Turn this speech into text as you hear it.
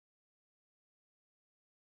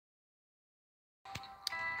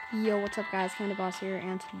Yo, what's up guys, Candy Boss here,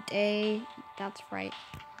 and today, that's right,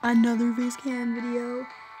 another Facecam video.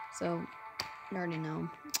 So, you already know,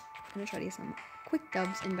 I'm gonna try to get some quick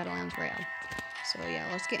dubs in Battlegrounds Royale. So yeah,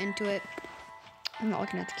 let's get into it. I'm not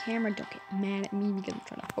looking at the camera, don't get mad at me because I'm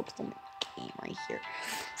trying to focus on the game right here.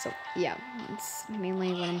 So yeah, that's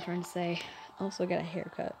mainly what I'm trying to say. Also got a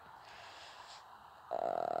haircut.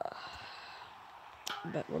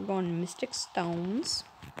 But we're going Mystic Stones.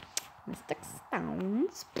 Mystic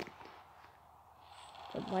Stones.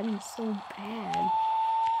 The lighting's so bad.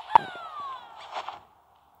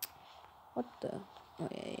 What the? Oh,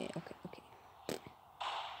 yeah, okay.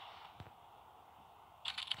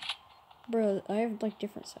 Bro, I have, like,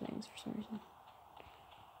 different settings for some reason.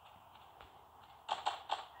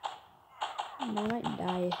 I might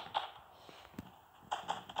die.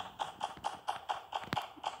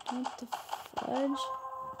 What the fudge?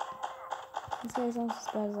 This guy's almost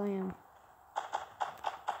as bad as I am.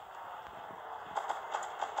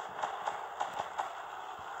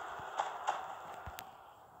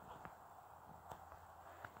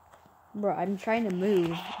 Bro, I'm trying to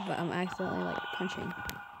move, but I'm accidentally, like, punching.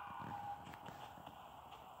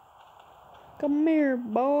 Come here,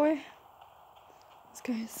 boy. This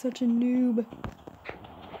guy is such a noob.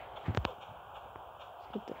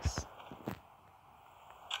 Look at this.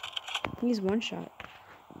 He's one shot.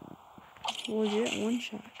 Legit one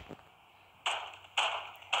shot.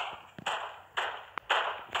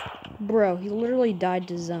 Bro, he literally died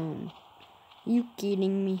to zone. You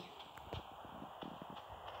kidding me?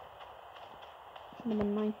 Should have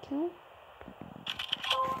been my kill.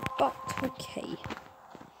 But okay.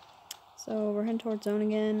 So we're heading towards zone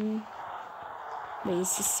again. But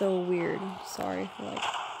this is so weird. Sorry for like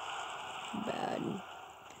bad.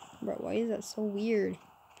 Bro, why is that so weird?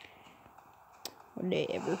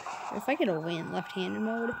 Whatever. If I get a win left-handed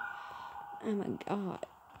mode, oh my god.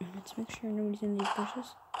 Let's make sure nobody's in these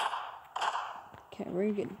bushes. Okay,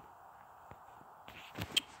 we're good.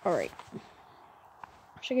 Alright.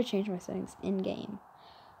 I should change my settings in-game.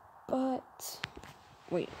 But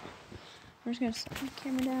wait. I'm just gonna set the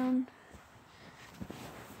camera down.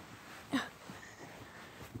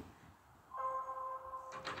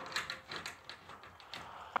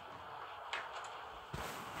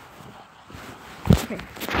 Okay.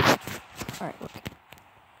 Alright, look.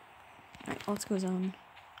 Alright, let's go zone.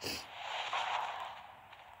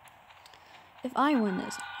 If I win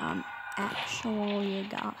this, I'm actually a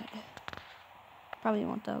god. Probably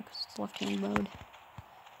won't though, because it's left-hand mode.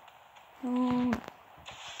 Oh,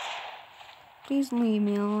 please leave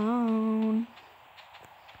me alone.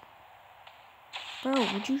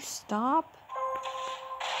 Bro, would you stop?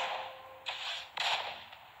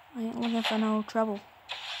 I ain't looking for no trouble.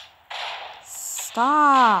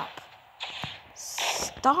 Stop!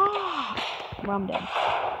 Stop! Well, I'm dead.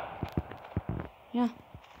 Yeah.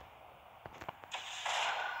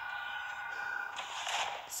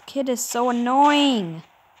 This kid is so annoying.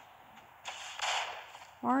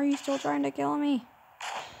 Why are you still trying to kill me?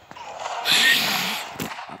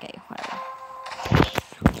 Okay, whatever.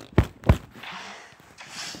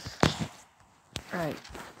 Alright.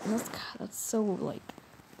 That's so, like,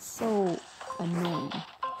 so annoying.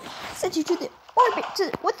 Sent you to the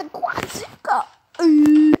orbit with the quadrica.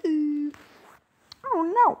 Oh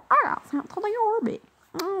no, I got sent to the orbit.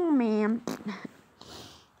 Oh man.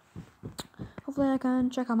 Hopefully I can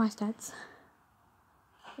check out my stats.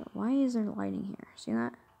 Why is there lighting here? See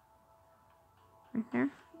that? Right there?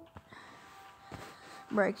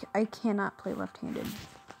 Bro, I cannot play left-handed.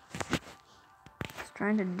 Just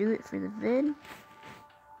trying to do it for the vid.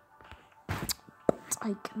 But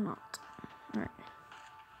I cannot. Alright.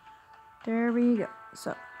 There we go.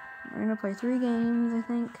 So, we're gonna play 3 games, I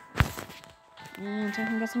think. And so I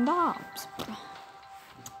can get some dobs.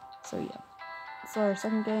 So yeah. So our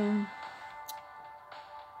second game.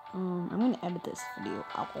 I'm gonna edit this video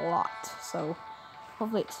a lot. So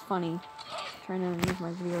hopefully it's funny. I'm trying to make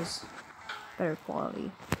my videos better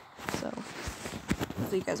quality. So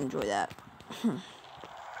hopefully you guys enjoy that. You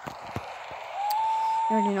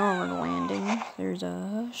already know where we're landing. There's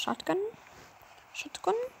a shotgun,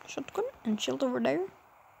 and shield over there.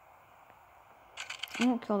 I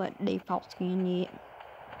won't kill that default skin yet.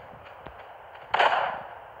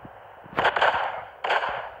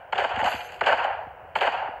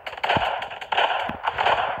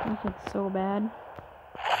 This kid's so bad.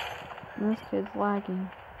 And this kid's lagging.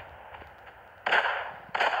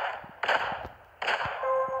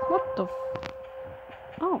 What the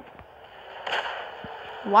oh.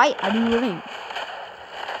 Why are you living?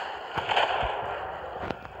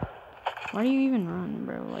 Why do you even run,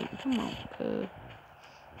 bro? Like, come on,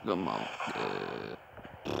 Come on.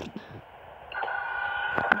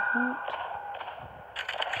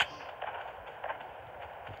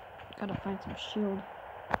 Gotta find some shield.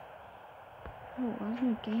 Oh, why is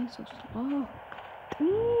my game so slow?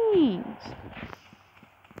 Thanks.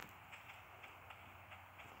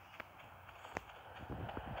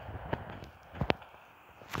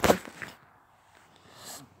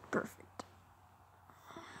 Perfect.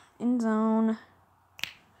 In zone.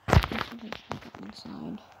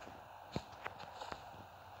 Inside.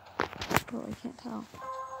 Oh, I can't tell.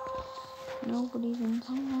 Nobody's in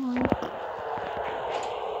zone.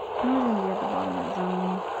 I'm gonna be at the bottom of the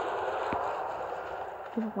zone.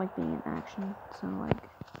 People like being in action, so like,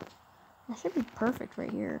 that should be perfect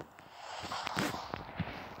right here.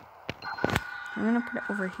 I'm gonna put it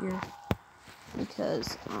over here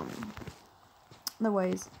because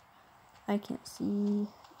otherwise I can't see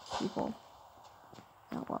people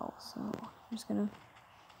that well. So I'm just gonna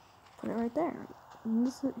put it right there. And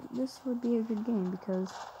this would be a good game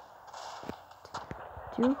because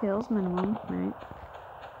 2 kills minimum, right?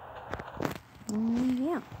 And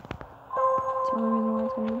yeah, that's the only reason why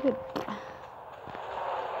it's gonna be good.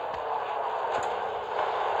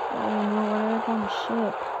 Oh no, why did I go on the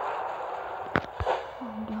ship?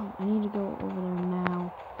 Oh no, I need to go over there now.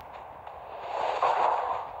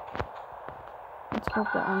 Let's hope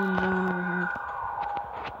that I'm in zone over here.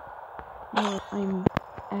 No, I'm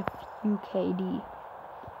FUKD.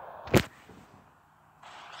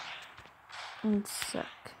 And suck.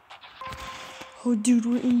 Oh, dude,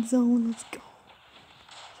 we're in zone. Let's go.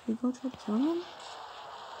 Should we go try to kill him?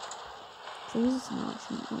 So this is an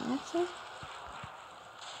option. Wait, actually,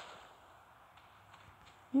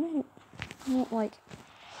 maybe I won't like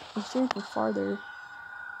extend from farther.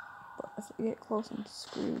 But if I get close, I'm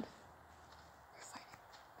screwed. They're fighting.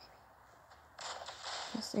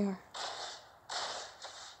 Maybe. Yes, they are.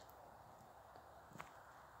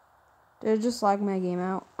 Did it just lag my game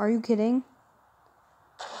out? Are you kidding?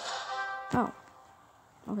 Oh.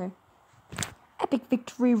 Okay. Epic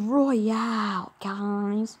victory royale,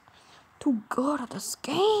 guys. Too good at this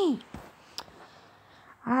game.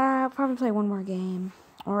 I'll probably play one more game.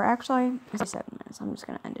 Or actually, it's 7 minutes. I'm just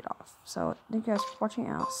going to end it off. So, thank you guys for watching.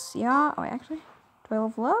 I'll see ya. Oh, wait, actually. Do I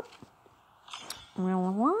level up? Am I going to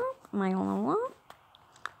level up? Am I going to level up?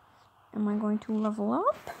 Am I going to level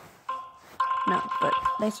up? No, but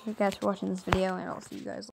thanks for you guys for watching this video, and I'll see you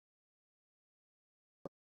guys later.